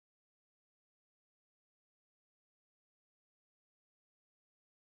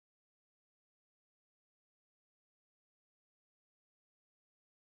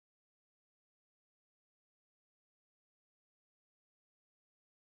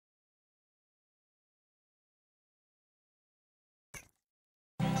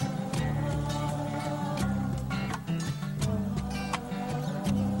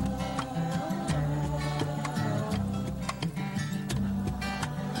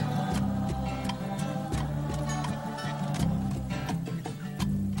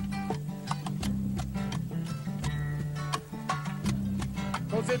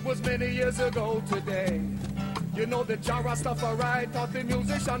it was many years ago today. You know the Jara stuff alright, taught the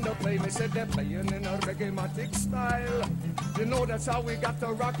musician to play. They said they're playing in a reggae-matic style. You know that's how we got to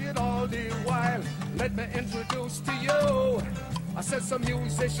rock it all the while. Let me introduce to you, I said some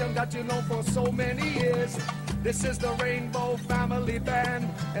musician that you know for so many years. This is the Rainbow Family Band,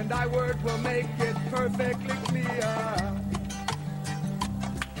 and I word will make it perfectly clear.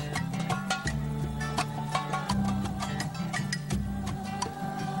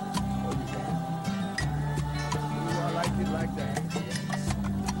 Like that.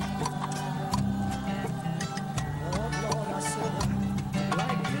 Oh Lord, I said I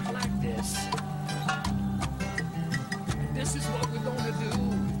like it like this. And this is what we're gonna do.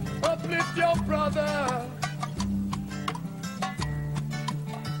 Uplift your brother.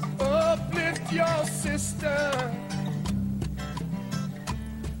 Uplift your sister.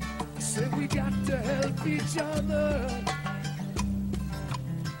 I said we got to help each other.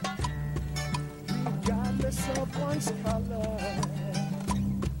 Regardless of one's color.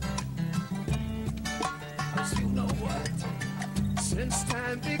 'Cause you know what? Since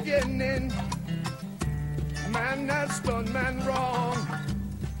time beginning, man has done man wrong.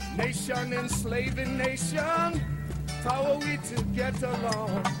 Nation enslaving nation, how are we to get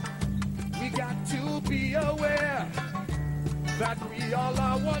along? We got to be aware that we all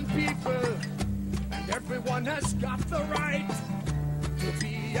are one people, and everyone has got the right to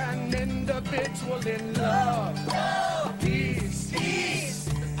be an individual in love, peace,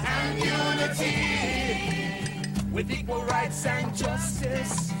 and unity, with equal rights and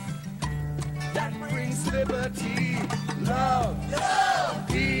justice. That brings liberty, love,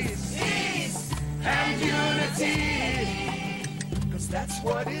 peace, and unity. 'Cause that's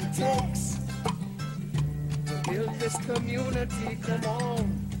what it takes to build this community. Come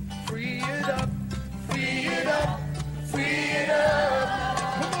on, free it up, free it up, free it up.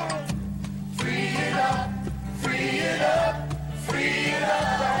 Come on, free it up, free it up, free it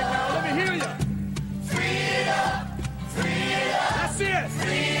up right now. Let me hear you. Free it up, free it up. That's it.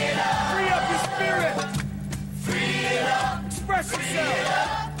 Free it up. Free up your spirit. Free it up. Express yourself.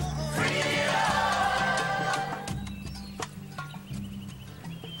 Free it up.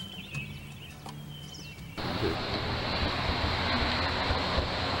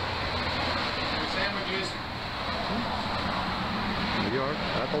 Sandwiches. We are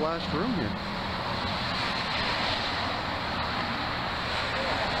at the last room here.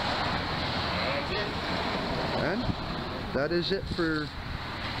 And that is it for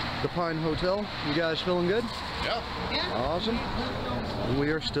the Pine Hotel. You guys feeling good? Yeah. Awesome. And we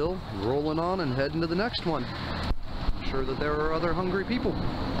are still rolling on and heading to the next one. I'm sure that there are other hungry people.